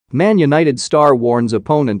Man United star warns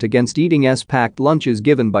opponent against eating packed lunches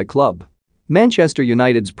given by club. Manchester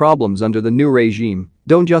United's problems under the new regime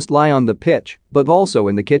don't just lie on the pitch, but also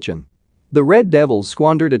in the kitchen. The Red Devils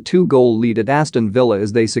squandered a 2-goal lead at Aston Villa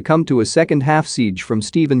as they succumbed to a second-half siege from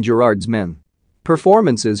Steven Gerrard's men.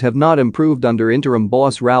 Performances have not improved under interim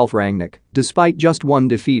boss Ralf Rangnick, despite just one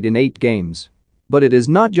defeat in 8 games. But it is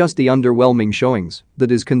not just the underwhelming showings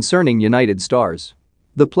that is concerning United stars.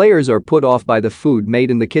 The players are put off by the food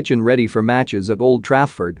made in the kitchen ready for matches at Old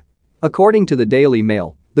Trafford. According to the Daily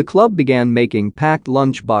Mail, the club began making packed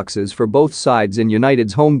lunch boxes for both sides in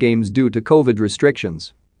United's home games due to COVID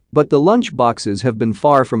restrictions. But the lunch boxes have been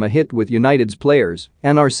far from a hit with United's players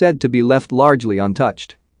and are said to be left largely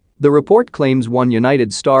untouched. The report claims one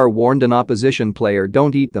United star warned an opposition player,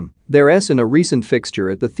 "Don't eat them, they're in a recent fixture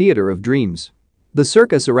at the Theatre of Dreams." The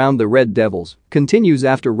circus around the Red Devils continues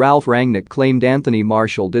after Ralf Rangnick claimed Anthony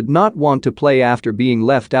Martial did not want to play after being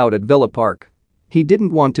left out at Villa Park. He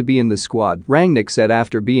didn't want to be in the squad, Rangnick said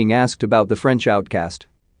after being asked about the French outcast.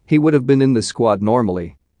 He would have been in the squad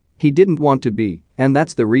normally. He didn't want to be, and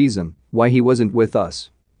that's the reason why he wasn't with us.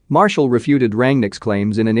 Martial refuted Rangnick's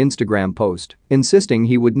claims in an Instagram post, insisting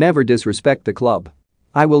he would never disrespect the club.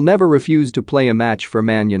 "I will never refuse to play a match for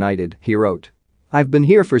Man United," he wrote. "I've been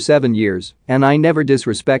here for 7 years, and I never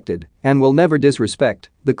disrespected, and will never disrespect,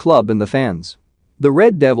 the club and the fans." The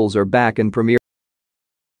Red Devils are back in Premier